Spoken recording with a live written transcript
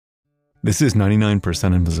This is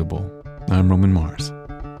 99% Invisible. I'm Roman Mars.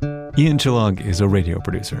 Ian Chillag is a radio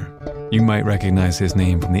producer. You might recognize his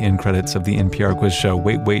name from the end credits of the NPR quiz show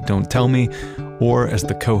Wait, Wait, Don't Tell Me, or as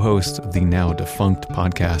the co-host of the now defunct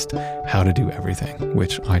podcast How to Do Everything,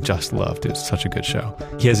 which I just loved. It's such a good show.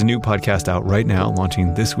 He has a new podcast out right now,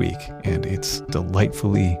 launching this week, and it's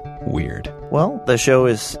delightfully weird. Well, the show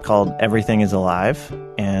is called Everything is Alive,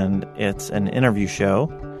 and it's an interview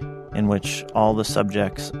show in which all the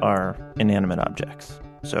subjects are inanimate objects.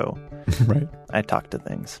 So right. I talk to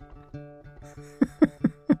things.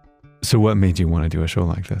 So what made you want to do a show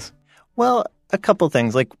like this? Well, a couple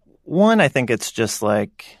things. Like, one, I think it's just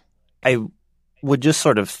like I would just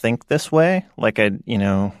sort of think this way. Like I'd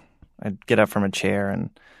get up from a chair and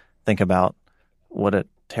think about what a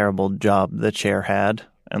terrible job the chair had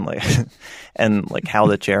and like how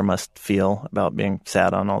the chair must feel about being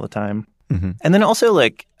sat on all the time. Mm-hmm. And then also,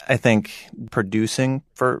 like, I think producing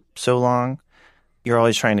for so long, you're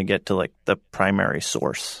always trying to get to like the primary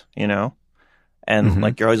source, you know? And Mm-hmm.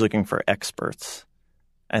 like you're always looking for experts.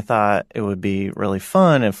 I thought it would be really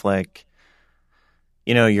fun if, like,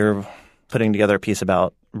 you know, you're putting together a piece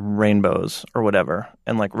about rainbows or whatever,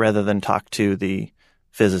 and like rather than talk to the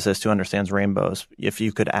physicist who understands rainbows, if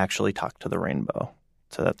you could actually talk to the rainbow.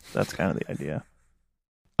 So that's kind of the idea.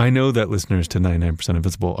 I know that listeners to 99%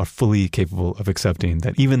 Invisible are fully capable of accepting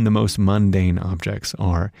that even the most mundane objects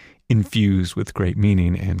are infused with great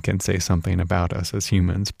meaning and can say something about us as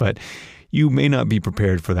humans, but you may not be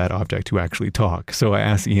prepared for that object to actually talk. So I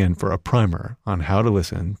asked Ian for a primer on how to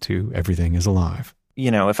listen to Everything is Alive. You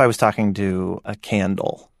know, if I was talking to a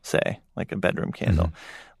candle, say, like a bedroom candle,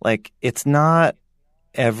 Mm-hmm. like it's not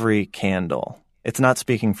every candle. It's not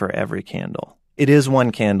speaking for every candle. It is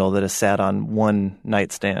one candle that has sat on one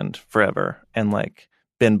nightstand forever and like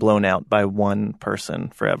been blown out by one person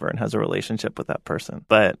forever and has a relationship with that person.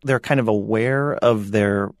 But they're kind of aware of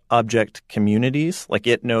their object communities. Like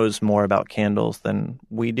it knows more about candles than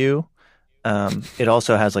we do. It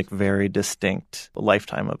also has like very distinct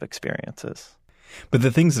lifetime of experiences. But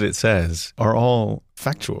the things that it says are all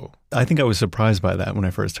factual. I think I was surprised by that when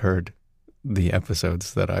I first heard the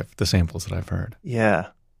episodes the samples that I've heard. Yeah.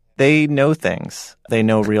 They know things. They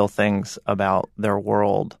know real things about their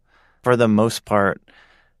world. For the most part,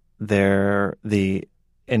 they're the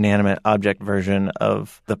inanimate object version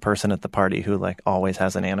of the person at the party who like always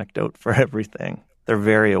has an anecdote for everything. They're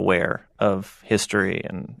very aware of history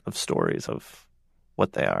and of stories of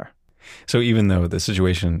what they are. So even though the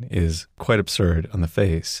situation is quite absurd on the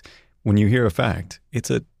face, when you hear a fact,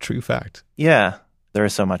 it's a true fact. Yeah. There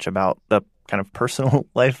is so much about the kind of personal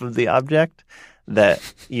life of the object that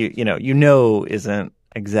you know isn't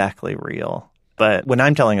exactly real. But when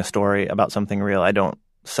I'm telling a story about something real, I don't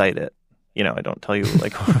cite it. You know, I don't tell you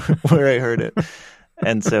like where I heard it.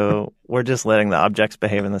 And so we're just letting the objects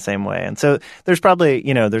behave in the same way. And so there's probably,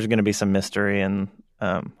 there's going to be some mystery, and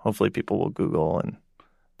hopefully people will Google and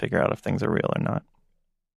figure out if things are real or not.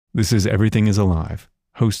 This is Everything is Alive,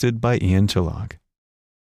 hosted by Ian Chillag.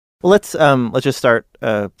 Well, let's just start,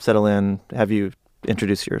 settle in, have you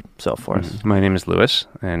introduce yourself for us. My name is Louis,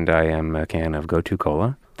 and I am a can of Go-To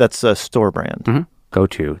Cola. That's a store brand. Mm-hmm.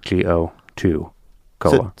 Go-To, G-O-2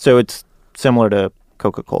 Cola. So it's similar to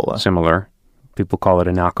Coca-Cola. Similar. People call it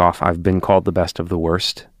a knockoff. I've been called the best of the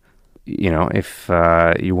worst. You know, if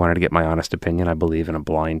you wanted to get my honest opinion, I believe in a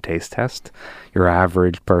blind taste test. Your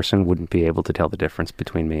average person wouldn't be able to tell the difference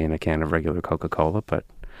between me and a can of regular Coca-Cola, but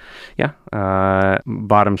yeah,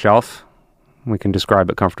 bottom shelf. We can describe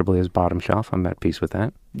it comfortably as bottom shelf. I'm at peace with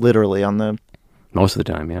that. Literally on the... Most of the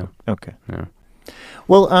time, yeah. Okay. Yeah.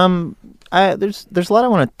 Well, there's a lot I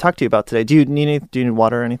want to talk to you about today. Do you need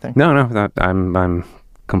water or anything? No, I'm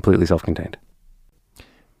completely self-contained.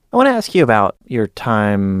 I want to ask you about your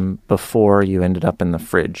time before you ended up in the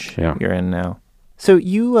fridge you're in now. So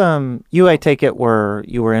you I take it,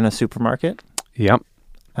 you were in a supermarket? Yep.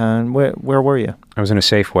 And where were you? I was in a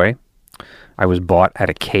Safeway. I was bought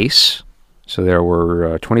at a case. So there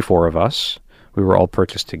were 24 of us. We were all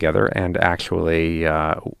purchased together, and actually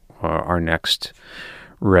our next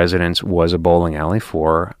residence was a bowling alley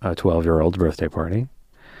for a 12-year-old's birthday party.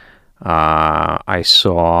 I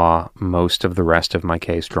saw most of the rest of my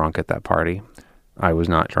case drunk at that party. I was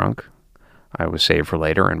not drunk. I was saved for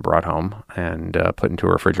later and brought home and put into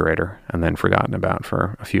a refrigerator and then forgotten about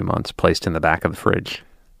for a few months, placed in the back of the fridge.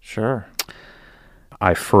 Sure.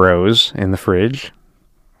 I froze in the fridge.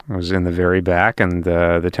 I was in the very back, and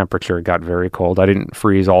the temperature got very cold. I didn't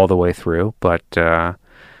freeze all the way through, but I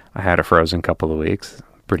had a frozen couple of weeks.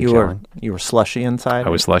 Pretty chilling. You were slushy inside? I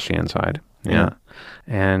was slushy inside. Yeah.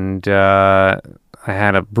 And I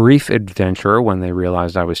had a brief adventure when they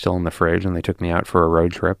realized I was still in the fridge and they took me out for a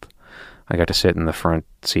road trip. I got to sit in the front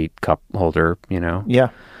seat cup holder, Yeah.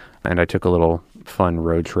 and I took a little fun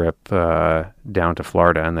road trip down to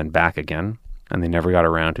Florida and then back again. And they never got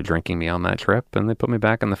around to drinking me on that trip, and they put me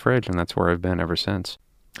back in the fridge, and that's where I've been ever since.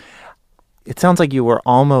 It sounds like you were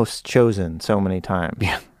almost chosen so many times.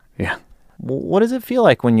 Yeah. What does it feel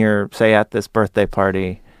like when you're, say, at this birthday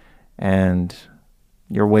party and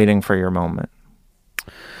you're waiting for your moment?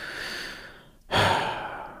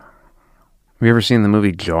 Have you ever seen the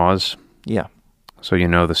movie Jaws? Yeah. So you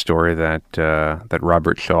know the story that that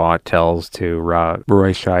Robert Shaw tells to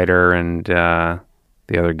Roy Scheider and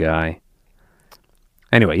the other guy.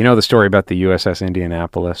 Anyway, you know the story about the USS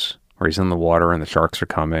Indianapolis, where he's in the water and the sharks are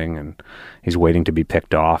coming, and he's waiting to be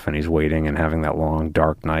picked off, and he's waiting and having that long,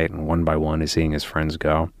 dark night, and one by one he's seeing his friends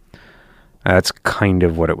go. That's kind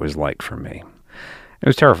of what it was like for me. It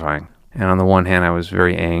was terrifying. And on the one hand, I was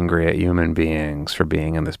very angry at human beings for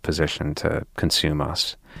being in this position to consume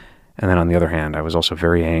us. And then on the other hand, I was also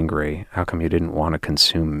very angry. How come you didn't want to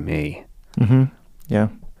consume me? Mm-hmm. Yeah.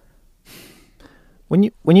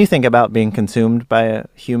 When you think about being consumed by a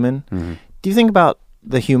human, do you think about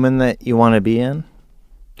the human that you want to be in?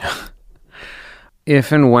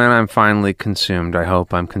 If and when I'm finally consumed, I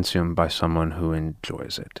hope I'm consumed by someone who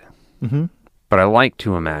enjoys it. Mm-hmm. But I like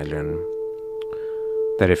to imagine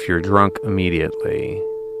that if you're drunk immediately,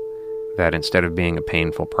 that instead of being a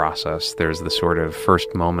painful process, there's the sort of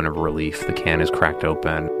first moment of relief. The can is cracked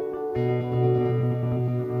open.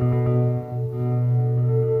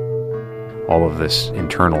 All of this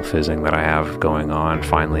internal fizzing that I have going on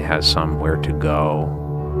finally has somewhere to go.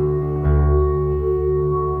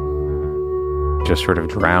 Just sort of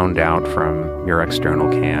drowned out from your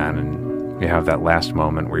external can, and you have that last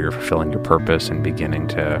moment where you're fulfilling your purpose and beginning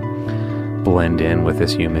to blend in with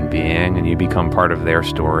this human being, and you become part of their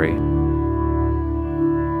story.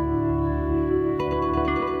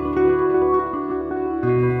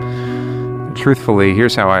 Truthfully,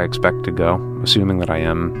 here's how I expect to go, assuming that I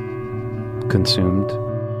am consumed.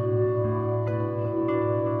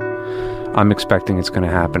 I'm expecting it's going to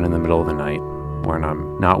happen in the middle of the night when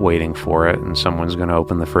I'm not waiting for it, and someone's going to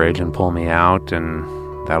open the fridge and pull me out, and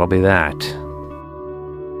that'll be that.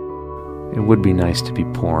 It would be nice to be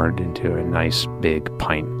poured into a nice big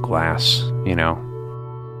pint glass,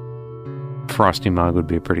 Frosty mug would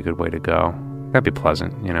be a pretty good way to go. That'd be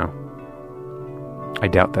pleasant, I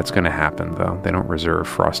doubt that's going to happen, though. They don't reserve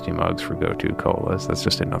Frosty mugs for go-to colas. That's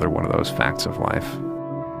just another one of those facts of life.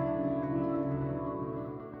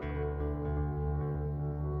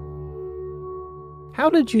 How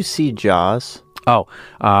did you see Jaws? Oh,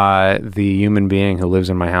 the human being who lives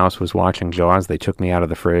in my house was watching Jaws. They took me out of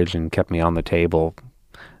the fridge and kept me on the table.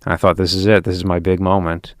 And I thought, this is it. This is my big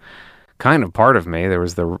moment. Kind of part of me, there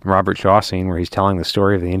was the Robert Shaw scene where he's telling the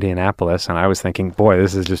story of the Indianapolis, and I was thinking, boy,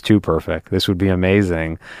 this is just too perfect. This would be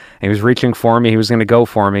amazing. And he was reaching for me. He was going to go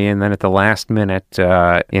for me. And then at the last minute,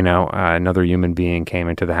 another human being came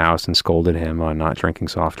into the house and scolded him on not drinking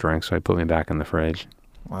soft drinks. So he put me back in the fridge.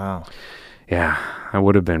 Wow. Yeah, that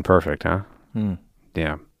would have been perfect, huh?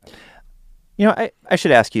 Yeah. I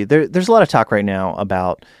should ask you, there's a lot of talk right now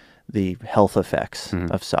about the health effects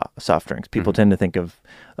of soft drinks. People tend to think of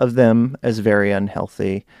them as very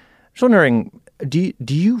unhealthy. I'm just wondering, do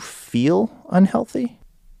you feel unhealthy?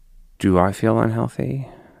 Do I feel unhealthy?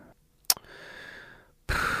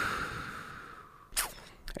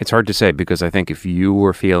 It's hard to say, because I think if you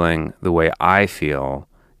were feeling the way I feel,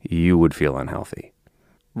 you would feel unhealthy.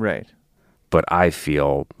 Right. But I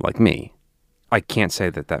feel like me. I can't say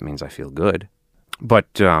that means I feel good.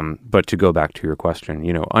 But to go back to your question,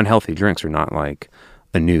 unhealthy drinks are not like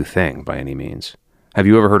a new thing by any means. Have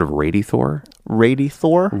you ever heard of Radithor?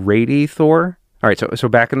 Radithor? All right, so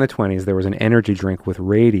back in the 1920s, there was an energy drink with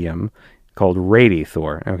radium called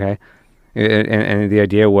Radithor, okay? And the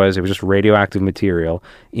idea was it was just radioactive material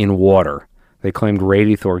in water. They claimed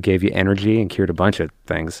Radithor gave you energy and cured a bunch of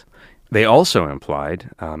things. They also implied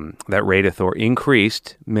that Radithor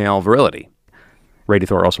increased male virility.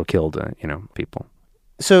 Radithor also killed, people.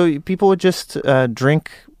 So people would just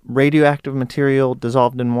drink radioactive material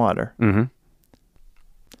dissolved in water? Mm-hmm.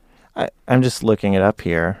 I'm just looking it up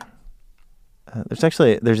here. There's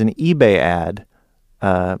an eBay ad.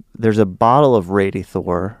 There's a bottle of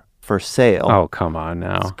Radithor for sale. Oh, come on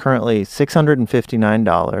now. It's currently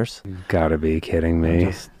 $659. You gotta be kidding me.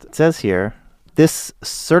 It says here, this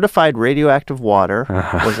certified radioactive water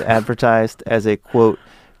was advertised as a, quote,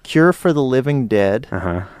 cure for the living dead,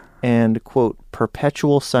 and, quote,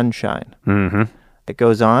 perpetual sunshine. Mm-hmm. It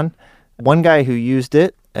goes on. One guy who used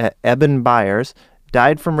it, Eben Byers,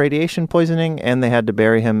 died from radiation poisoning, and they had to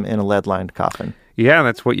bury him in a lead-lined coffin. Yeah,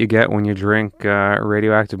 that's what you get when you drink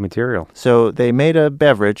radioactive material. So they made a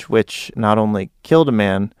beverage which not only killed a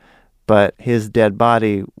man, but his dead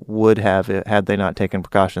body would have, had they not taken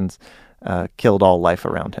precautions, killed all life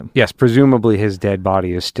around him. Yes, presumably his dead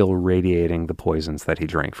body is still radiating the poisons that he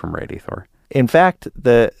drank from Radithor. In fact,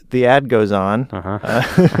 the ad goes on.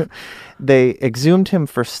 They exhumed him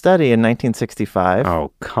for study in 1965.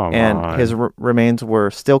 Oh, come on. And his remains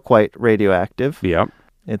were still quite radioactive. Yep.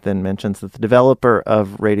 It then mentions that the developer of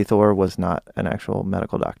Radithor was not an actual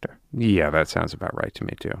medical doctor. Yeah, that sounds about right to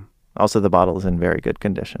me, too. Also, the bottle is in very good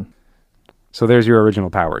condition. So there's your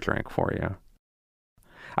original power drink for you.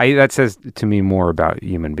 That says to me more about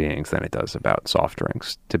human beings than it does about soft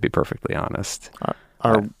drinks, to be perfectly honest.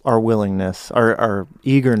 Our willingness, our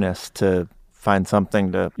eagerness to find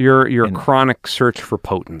something to... Your chronic search for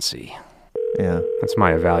potency. Yeah. That's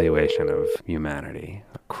my evaluation of humanity.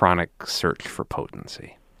 A chronic search for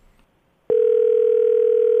potency.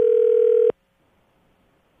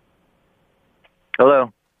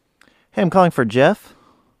 Hello. Hey, I'm calling for Jeff.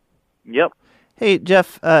 Yep. Hey,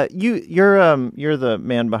 Jeff, you're the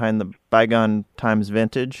man behind the Bygone Times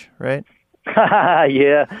Vintage, right?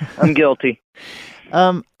 Yeah, I'm guilty.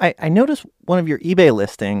 I noticed one of your eBay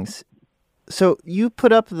listings. So you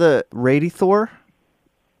put up the Radithor?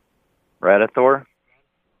 Radithor?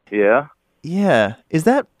 Yeah. Yeah. Is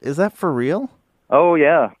that for real? Oh,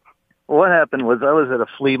 yeah. Well, what happened was I was at a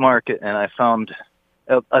flea market and I found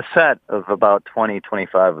a set of about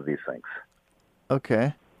 25 of these things.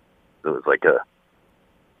 Okay. It was like a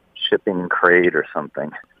shipping crate or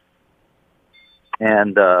something.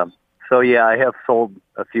 And so, yeah, I have sold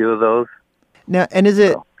a few of those. Now, and is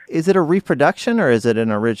it a reproduction or is it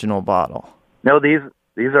an original bottle? No, these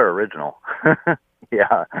are original.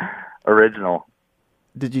 Yeah, original.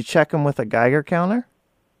 Did you check them with a Geiger counter?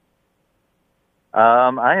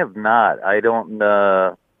 I have not. I don't.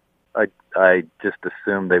 I just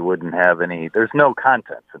assumed they wouldn't have any. There's no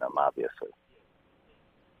contents in them, obviously.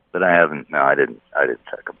 But I haven't. No, I didn't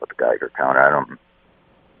check them with the Geiger counter.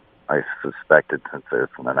 I suspected since they're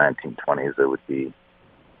from the 1920s, it would be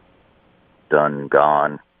done,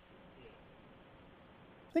 gone.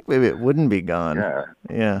 I think maybe it wouldn't be gone. Yeah.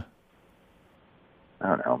 Yeah. I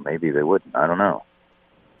don't know. Maybe they wouldn't. I don't know.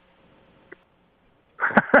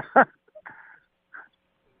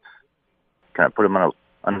 Can I put them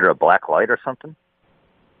under a black light or something?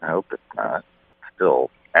 I hope it's not still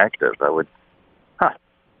active. I would. Huh.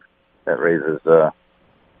 That raises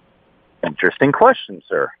interesting question,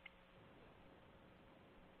 sir.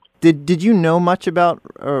 Did you know much about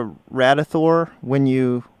Radithor when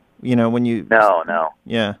you? No.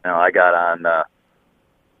 Yeah. No, I got on.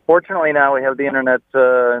 Fortunately, now we have the internet,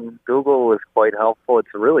 and Google was quite helpful. It's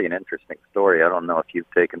really an interesting story. I don't know if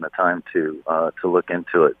you've taken the time to look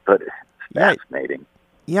into it, but it's fascinating.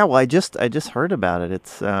 Yeah, well, I just heard about it.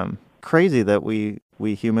 It's crazy that we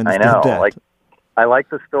humans I know. did that. I like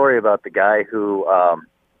the story about the guy who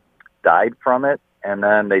died from it, and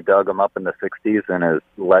then they dug him up in the 60s in his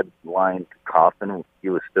lead-lined coffin. He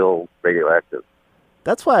was still radioactive.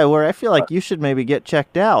 That's why I feel like you should maybe get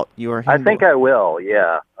checked out. I think I will,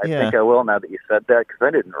 yeah. I think I will now that you said that, because I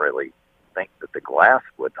didn't really think that the glass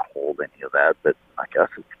would hold any of that, but I guess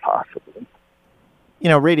it's possible.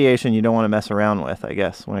 Radiation you don't want to mess around with, I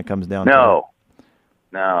guess, when it comes down to it.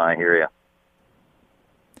 No, I hear you.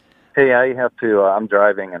 Hey, I have to, I'm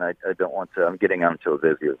driving, and I don't want to, I'm getting onto a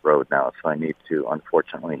busy road now, so I need to,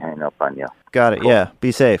 unfortunately, hang up on you. Got it, cool. Yeah.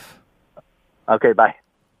 Be safe. Okay, bye.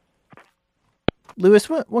 Louis,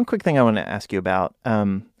 one quick thing I want to ask you about.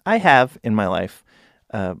 I have, in my life,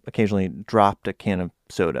 occasionally dropped a can of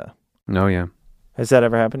soda. Oh, yeah. Has that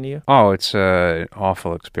ever happened to you? Oh, it's an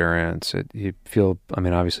awful experience. You feel,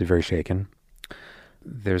 obviously very shaken.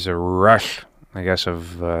 There's a rush, I guess,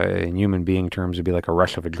 in human being terms, it'd be like a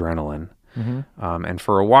rush of adrenaline. Mm-hmm. And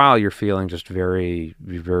for a while, you're feeling just very,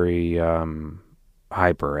 very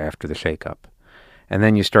hyper after the shakeup. And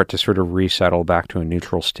then you start to sort of resettle back to a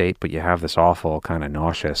neutral state, but you have this awful kind of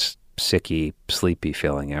nauseous, sicky, sleepy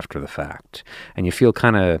feeling after the fact. And you feel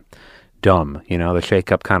kind of dumb, the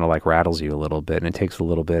shakeup kind of like rattles you a little bit, and it takes a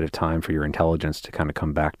little bit of time for your intelligence to kind of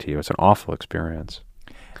come back to you. It's an awful experience.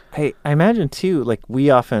 Hey, I imagine too, like we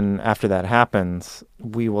often, after that happens,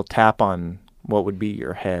 we will tap on what would be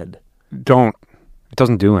your head. Don't. It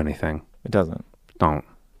doesn't do anything. It doesn't. Don't.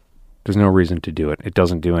 There's no reason to do it. It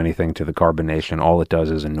doesn't do anything to the carbonation. All it does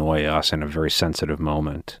is annoy us in a very sensitive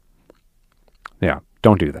moment. Yeah,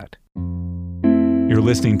 don't do that. You're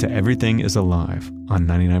listening to Everything is Alive on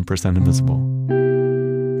 99% Invisible.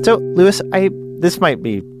 So, Louis, this might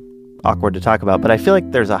be awkward to talk about, but I feel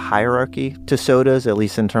like there's a hierarchy to sodas, at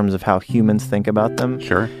least in terms of how humans think about them.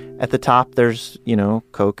 Sure. At the top, there's,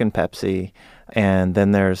 Coke and Pepsi, and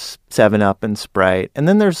then there's 7-Up and Sprite, and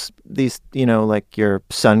then there's these, like your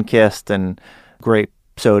Sunkist and grape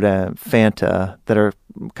soda, Fanta, that are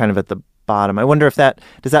kind of at the bottom. I wonder if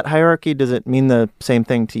does that hierarchy, does it mean the same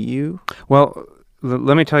thing to you? Well,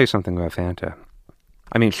 let me tell you something about Fanta.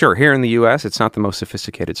 I mean, sure, here in the U.S., it's not the most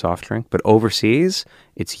sophisticated soft drink, but overseas,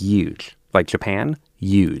 it's huge. Like Japan,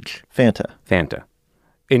 huge. Fanta.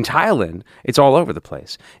 In Thailand, it's all over the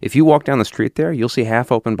place. If you walk down the street there, you'll see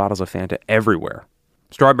half-open bottles of Fanta everywhere.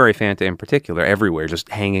 Strawberry Fanta in particular, everywhere, just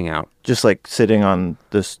hanging out. Just like sitting on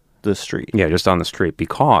the street. Yeah, just on the street,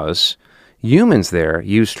 because humans there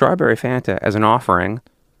use strawberry Fanta as an offering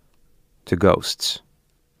to ghosts.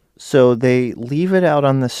 So they leave it out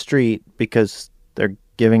on the street because they're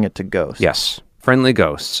giving it to ghosts. Yes. Friendly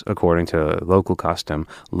ghosts, according to local custom,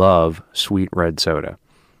 love sweet red soda.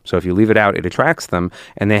 So if you leave it out, it attracts them,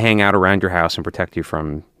 and they hang out around your house and protect you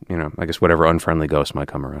from, I guess whatever unfriendly ghosts might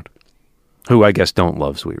come around, who I guess don't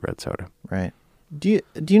love sweet red soda. Right. Do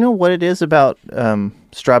you know what it is about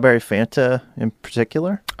strawberry Fanta in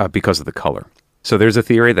particular? Because of the color. So there's a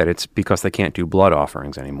theory that it's because they can't do blood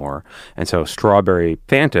offerings anymore. And so strawberry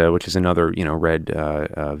Fanta, which is another, red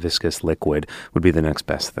viscous liquid, would be the next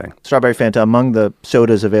best thing. Strawberry Fanta, among the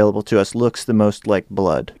sodas available to us, looks the most like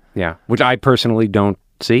blood. Yeah, which I personally don't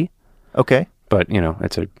see. Okay. But,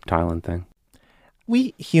 it's a Thailand thing.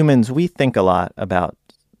 We humans, we think a lot about,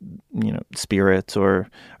 spirits or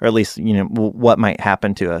at least, what might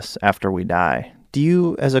happen to us after we die. Do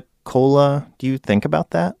you, as a cola, do you think about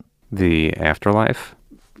that? The afterlife?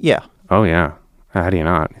 Yeah. Oh, yeah. How do you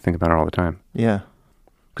not? You think about it all the time. Yeah.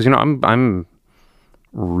 Because, I'm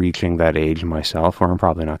reaching that age myself where I'm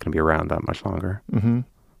probably not going to be around that much longer. Mm-hmm.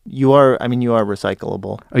 You are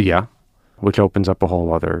recyclable. Yeah. Which opens up a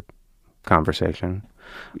whole other conversation.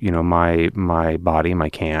 My body, my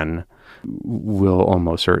can, will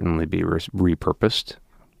almost certainly be repurposed.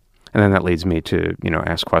 And then that leads me to,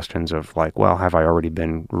 ask questions of like, well, have I already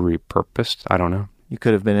been repurposed? I don't know. You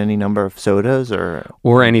could have been any number of sodas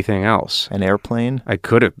or anything else. An airplane? I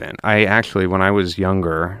could have been. I actually, when I was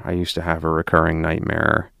younger, I used to have a recurring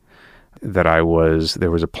nightmare that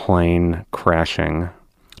there was a plane crashing.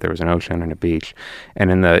 There was an ocean and a beach.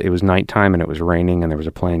 And it was nighttime and it was raining and there was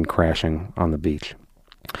a plane crashing on the beach.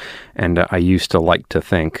 And I used to like to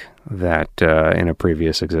think that in a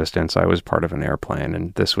previous existence, I was part of an airplane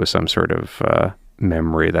and this was some sort of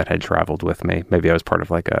memory that had traveled with me. Maybe I was part of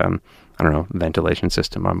like a, ventilation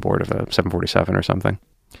system on board of a 747 or something.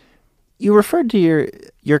 You referred to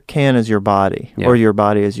your can as your body, or your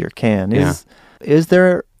body as your can. Is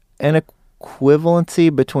there an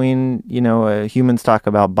equivalency between, humans talk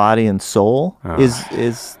about body and soul?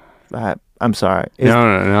 I'm sorry.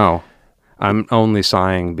 No. I'm only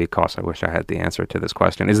sighing because I wish I had the answer to this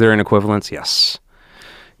question. Is there an equivalence? Yes.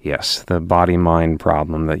 Yes, the body-mind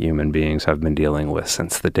problem that human beings have been dealing with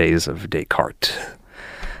since the days of Descartes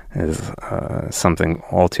is something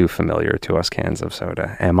all too familiar to us cans of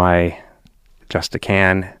soda. Am I just a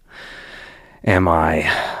can? Am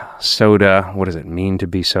I soda? What does it mean to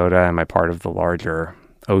be soda? Am I part of the larger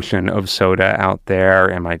ocean of soda out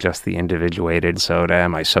there? Am I just the individuated soda?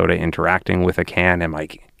 Am I soda interacting with a can? Am I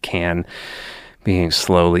can being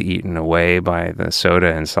slowly eaten away by the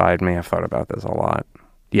soda inside me? I've thought about this a lot.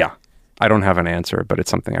 Yeah, I don't have an answer, but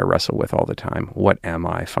it's something I wrestle with all the time. What am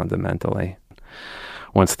I fundamentally?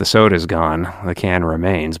 Once the soda's gone, the can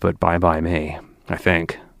remains, but bye-bye me, I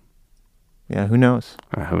think. Yeah, who knows?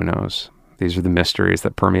 Who knows? These are the mysteries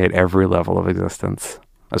that permeate every level of existence,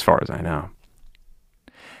 as far as I know.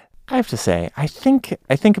 I have to say, I think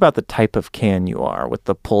about the type of can you are with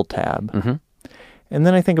the pull tab. Mm-hmm. And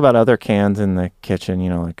then I think about other cans in the kitchen,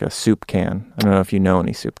 like a soup can. I don't know if you know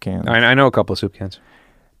any soup cans. I know a couple of soup cans.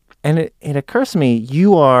 And it occurs to me,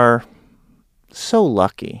 you are so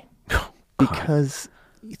lucky because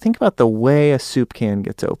you think about the way a soup can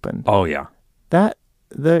gets opened. Oh, yeah.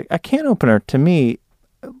 A can opener, to me,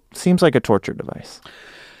 seems like a torture device.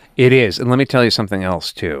 It is. And let me tell you something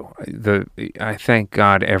else, too. I thank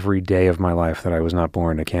God every day of my life that I was not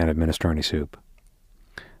born a can of minestrone soup.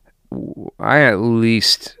 I at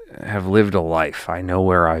least have lived a life. I know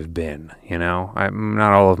where I've been,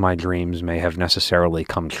 not all of my dreams may have necessarily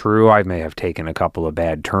come true. I may have taken a couple of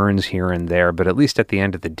bad turns here and there, but at least at the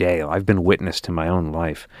end of the day, I've been witness to my own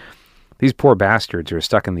life. These poor bastards who are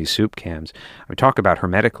stuck in these soup cans, I talk about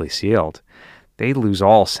hermetically sealed. They lose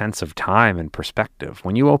all sense of time and perspective.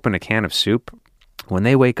 When you open a can of soup, When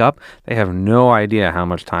they wake up, they have no idea how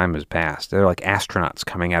much time has passed. They're like astronauts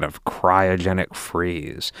coming out of cryogenic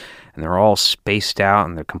freeze. And they're all spaced out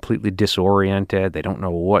and they're completely disoriented. They don't know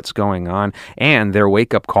what's going on. And their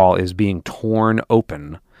wake-up call is being torn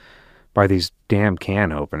open by these damn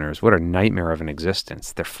can openers. What a nightmare of an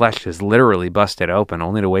existence. Their flesh is literally busted open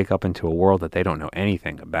only to wake up into a world that they don't know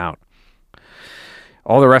anything about.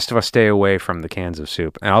 All the rest of us stay away from the cans of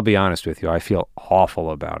soup. And I'll be honest with you, I feel awful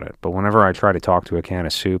about it. But whenever I try to talk to a can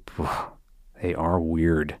of soup, they are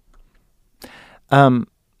weird. You've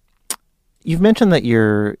mentioned that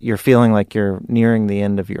you're feeling like you're nearing the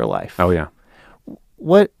end of your life. Oh, yeah.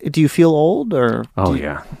 What, do you feel old or? Oh,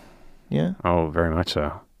 yeah. Yeah? Oh, very much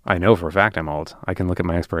so. I know for a fact I'm old. I can look at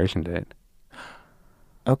my expiration date.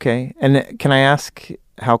 Okay. And can I ask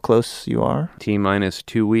how close you are? T-minus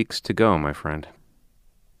 2 weeks to go, my friend.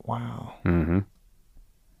 Wow. Mm-hmm.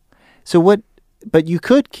 So what, but you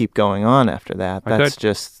could keep going on after that. I That's could.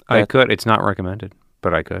 just. I could. It's not recommended,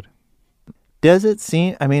 but I could. Does it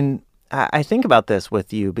seem, I mean, I think about this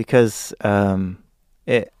with you because and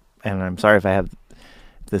I'm sorry if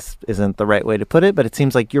this isn't the right way to put it, but it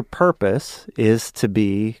seems like your purpose is to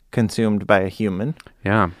be consumed by a human.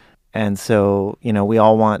 Yeah. And so, we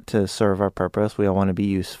all want to serve our purpose. We all want to be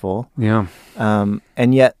useful. Yeah.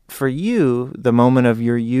 And yet for you, the moment of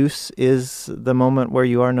your use is the moment where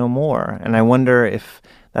you are no more. And I wonder if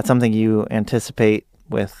that's something you anticipate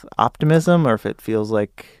with optimism or if it feels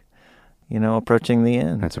like, approaching the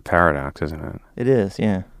end. That's a paradox, isn't it? It is,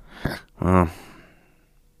 yeah. Well,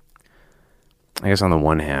 I guess on the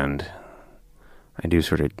one hand, I do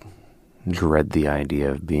sort of dread the idea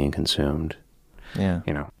of being consumed. Yeah.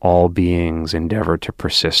 All beings endeavor to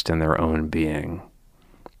persist in their own being.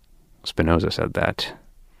 Spinoza said that.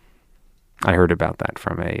 I heard about that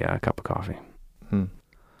from a cup of coffee.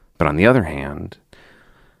 But on the other hand,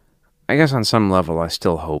 I guess on some level I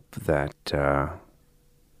still hope that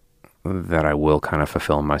that I will kind of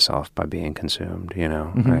fulfill myself by being consumed.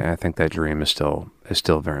 I think that dream is still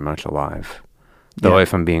very much alive. Though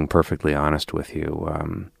if I'm being perfectly honest with you,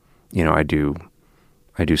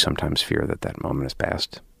 I do sometimes fear that moment has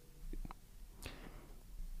passed.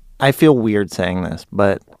 I feel weird saying this,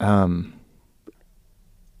 but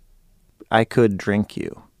I could drink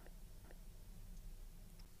you.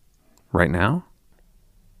 Right now?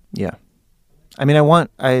 Yeah. I mean, I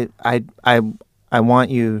want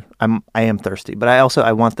you. I am thirsty, but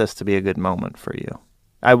I want this to be a good moment for you.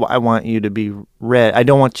 I want you to be ready. I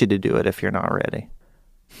don't want you to do it if you're not ready.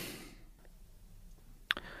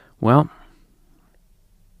 Well,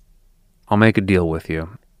 I'll make a deal with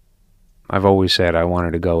you. I've always said I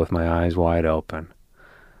wanted to go with my eyes wide open.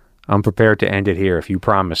 I'm prepared to end it here if you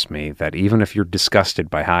promise me that even if you're disgusted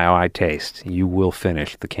by how I taste, you will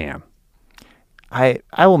finish the can. I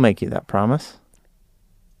will make you that promise.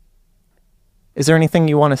 Is there anything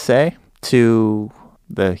you want to say to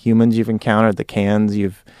the humans you've encountered, the cans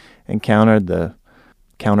you've encountered, the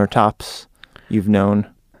countertops you've known?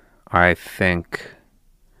 I think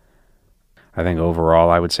overall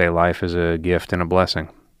I would say life is a gift and a blessing.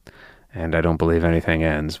 And I don't believe anything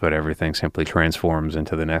ends, but everything simply transforms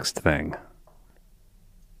into the next thing.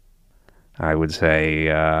 I would say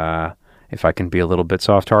if I can be a little bit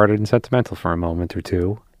soft-hearted and sentimental for a moment or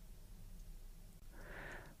two,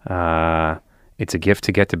 it's a gift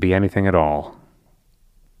to get to be anything at all.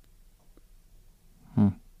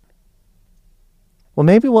 Well,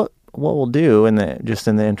 maybe what we'll do in the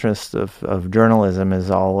interest of journalism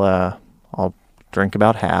is I'll drink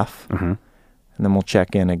about half, and then we'll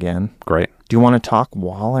check in again. Great. Do you want to talk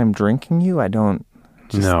while I'm drinking you? I don't.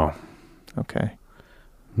 No. Okay.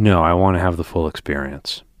 No, I want to have the full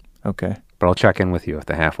experience. Okay. But I'll check in with you at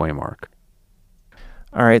the halfway mark.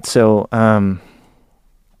 All right. So I'm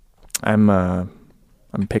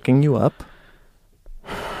picking you up.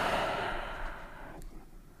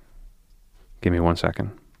 Give me 1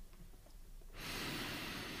 second.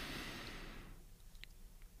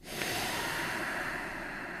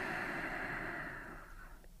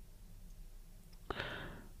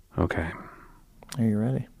 Okay. Are you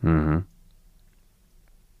ready? Mm-hmm.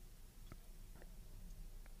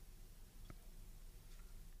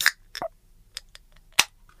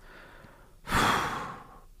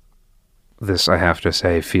 This, I have to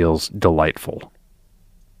say, feels delightful.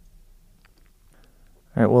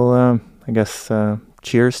 All right. Well, I guess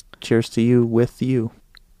cheers to you with you.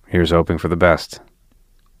 Here's hoping for the best.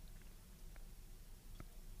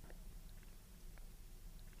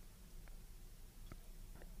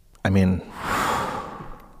 I mean,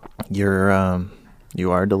 you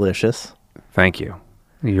are delicious. Thank you.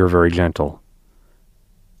 You're very gentle.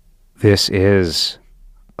 This is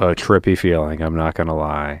a trippy feeling, I'm not going to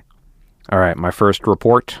lie. All right, my first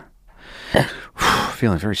report.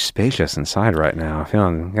 Feeling very spacious inside right now.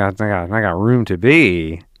 Feeling I got room to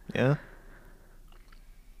be. Yeah.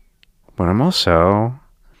 But I'm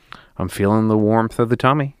feeling the warmth of the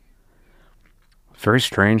tummy. Very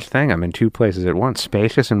strange thing. I'm in two places at once.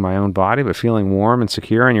 Spacious in my own body, but feeling warm and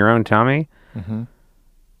secure in your own tummy. Mm-hmm.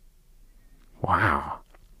 Wow.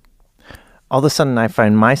 All of a sudden, I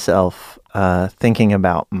find myself thinking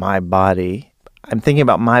about my body. I'm thinking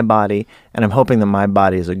about my body, and I'm hoping that my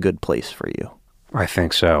body is a good place for you. I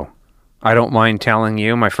think so. I don't mind telling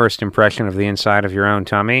you my first impression of the inside of your own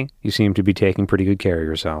tummy. You seem to be taking pretty good care of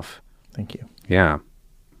yourself. Thank you. Yeah.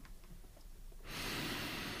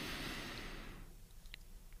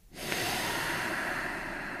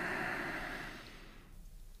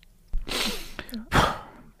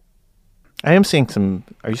 I am seeing some.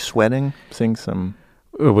 Are you sweating? Seeing some.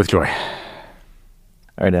 With joy.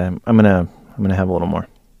 All right, I'm gonna have a little more.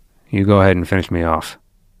 You go ahead and finish me off.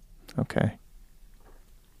 Okay.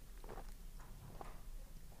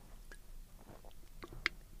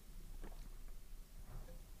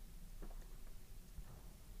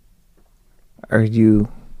 Are you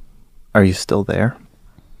still there?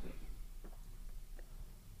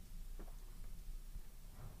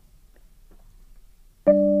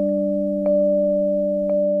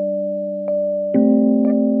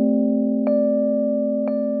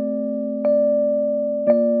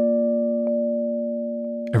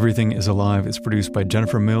 Everything is Alive is produced by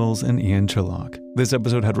Jennifer Mills and Ian Chillag. This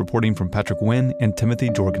episode had reporting from Patrick Wynn and Timothy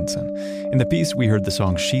Jorgensen. In the piece, we heard the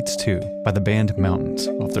song Sheets 2 by the band Mountains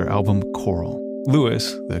off their album Coral.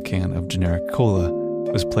 Lewis, the can of generic cola,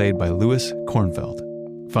 was played by Louis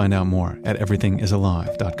Kornfeld. Find out more at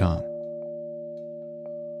everythingisalive.com.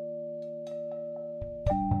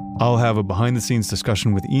 I'll have a behind-the-scenes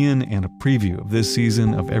discussion with Ian and a preview of this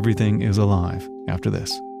season of Everything is Alive after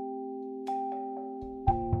this.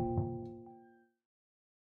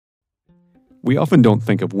 We often don't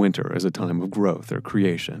think of winter as a time of growth or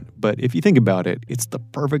creation, but if you think about it, it's the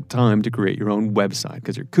perfect time to create your own website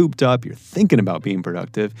because you're cooped up, you're thinking about being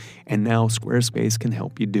productive, and now Squarespace can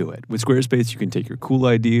help you do it. With Squarespace, you can take your cool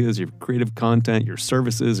ideas, your creative content, your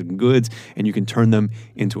services and goods, and you can turn them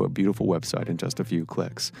into a beautiful website in just a few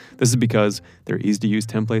clicks. This is because their easy-to-use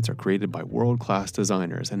templates are created by world-class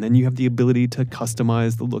designers, and then you have the ability to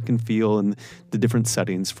customize the look and feel and the different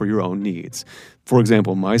settings for your own needs. For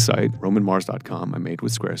example, my site, RomanMars.com, I made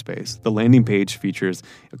with Squarespace. The landing page features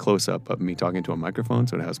a close-up of me talking to a microphone,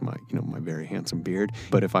 so it has my very handsome beard.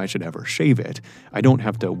 But if I should ever shave it, I don't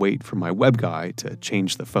have to wait for my web guy to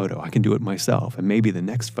change the photo. I can do it myself, and maybe the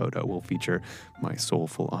next photo will feature my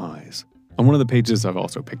soulful eyes. On one of the pages, I've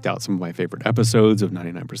also picked out some of my favorite episodes of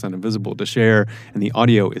 99% Invisible to share, and the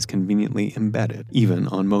audio is conveniently embedded, even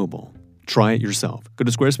on mobile. Try it yourself. Go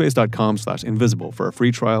to squarespace.com/invisible for a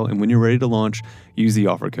free trial, and when you're ready to launch, use the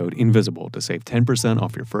offer code INVISIBLE to save 10%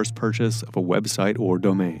 off your first purchase of a website or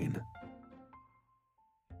domain.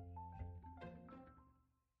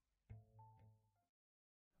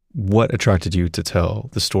 What attracted you to tell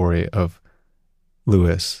the story of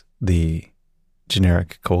Louis, the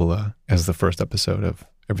generic cola, as the first episode of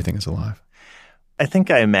Everything is Alive? I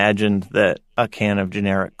think I imagined that a can of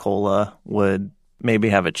generic cola would maybe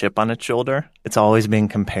have a chip on its shoulder. It's always being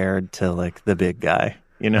compared to like the big guy,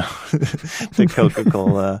 the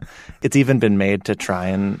Coca-Cola. It's even been made to try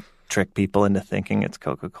and trick people into thinking it's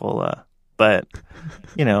Coca-Cola. But,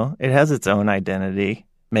 it has its own identity.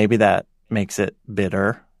 Maybe that makes it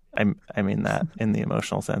bitter. I mean that in the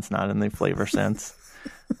emotional sense, not in the flavor sense.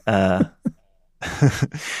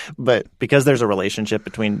 But because there's a relationship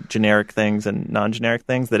between generic things and non-generic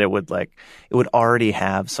things, that it would already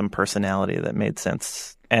have some personality that made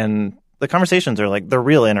sense. And the conversations are they're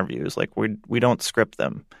real interviews. We don't script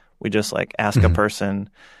them. We just ask a person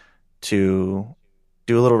to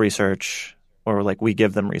do a little research, or we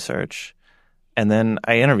give them research, and then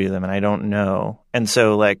I interview them and I don't know. And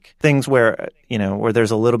so things where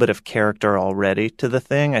there's a little bit of character already to the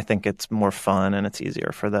thing, I think it's more fun and it's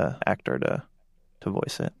easier for the actor to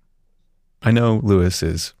voice it. I know Louis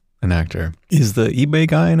is an actor. Is the eBay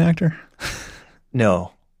guy an actor?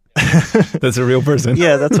 No. That's a real person.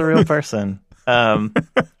 Yeah, that's a real person.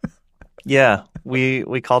 Yeah,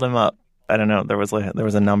 we called him up. I don't know. There was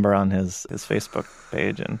a number on his Facebook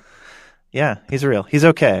page, and yeah, he's real. He's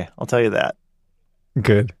okay. I'll tell you that.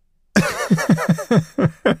 Good.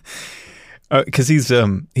 Because he's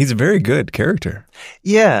a very good character.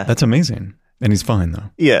 Yeah, that's amazing. And he's fine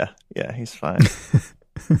though. Yeah, he's fine.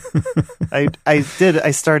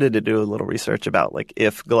 I started to do a little research about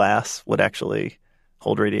if glass would actually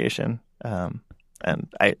hold radiation. And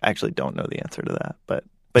I actually don't know the answer to that, but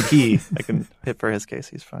I can hit for his case,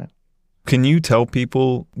 he's fine. Can you tell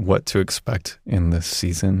people what to expect in this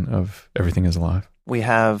season of Everything is Alive? We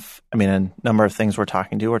have, a number of things we're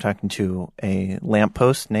talking to. We're talking to a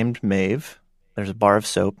lamppost named Maeve. There's a bar of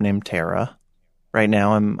soap named Tara. Right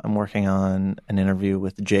now I'm working on an interview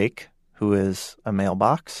with Jake, who is a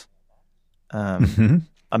mailbox. A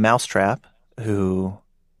mousetrap who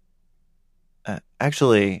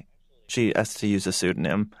actually she has to use a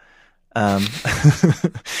pseudonym. But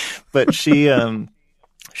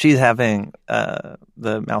she's having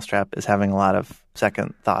the mousetrap is having a lot of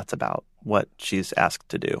second thoughts about what she's asked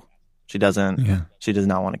to do. She does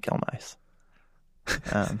not want to kill mice.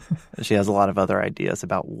 She has a lot of other ideas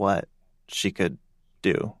about what she could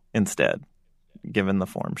do instead, given the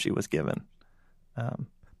form she was given.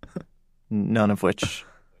 None of which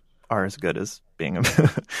are as good as being a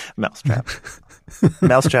mousetrap.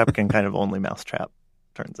 Mousetrap can kind of only mousetrap,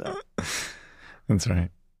 turns out. That's right.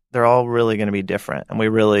 They're all really going to be different, and we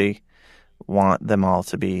really want them all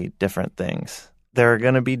to be different things. There are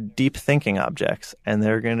going to be deep thinking objects, and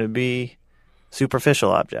there are going to be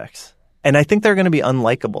superficial objects. And I think there are going to be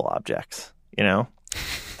unlikable objects, you know?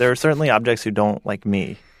 There are certainly objects who don't like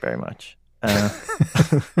me very much.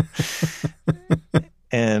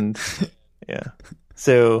 And yeah.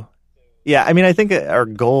 So, yeah, I think our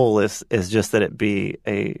goal is just that it be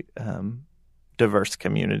a diverse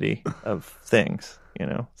community of things, you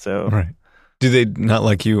know? So, right. Do they not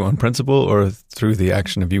like you on principle or through the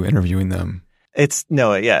action of you interviewing them? It's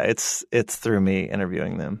through me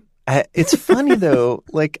interviewing them. It's funny though,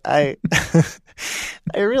 like I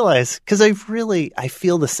realize, because I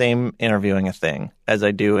feel the same interviewing a thing as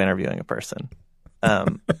I do interviewing a person.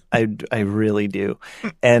 I really do.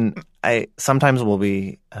 And I sometimes will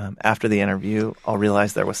be, after the interview, I'll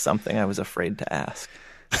realize there was something I was afraid to ask.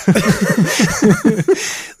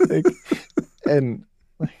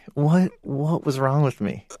 What was wrong with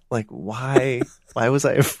me? Like, why was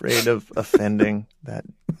I afraid of offending that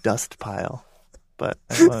dust pile? But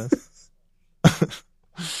I was.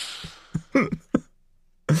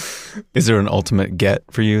 Is there an ultimate get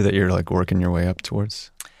for you that you're like working your way up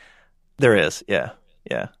towards? There is, yeah.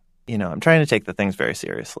 You know, I'm trying to take the things very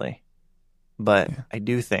seriously. But I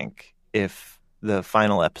do think if the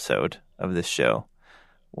final episode of this show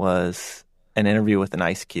was an interview with an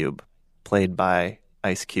ice cube played by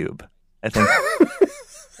Ice Cube, I think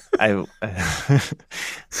I would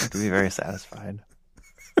be very satisfied.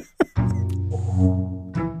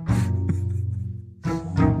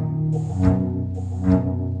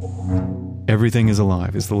 Everything is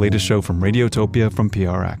Alive is the latest show from Radiotopia from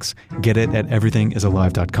PRX. Get it at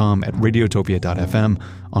everythingisalive.com, at radiotopia.fm,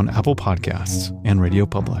 on Apple Podcasts, and Radio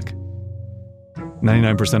Public.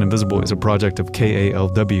 99% Invisible is a project of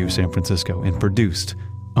KALW San Francisco and produced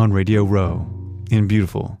on Radio Row in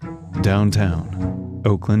beautiful downtown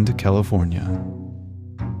Oakland, California.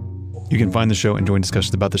 You can find the show and join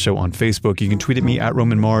discussions about the show on Facebook. You can tweet at me at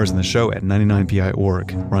Roman Mars and the show at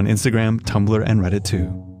 99pi.org. We're on Instagram, Tumblr, and Reddit too.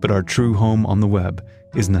 But our true home on the web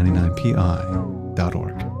is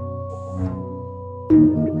 99pi.org.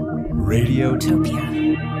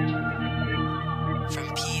 Radiotopia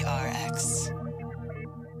from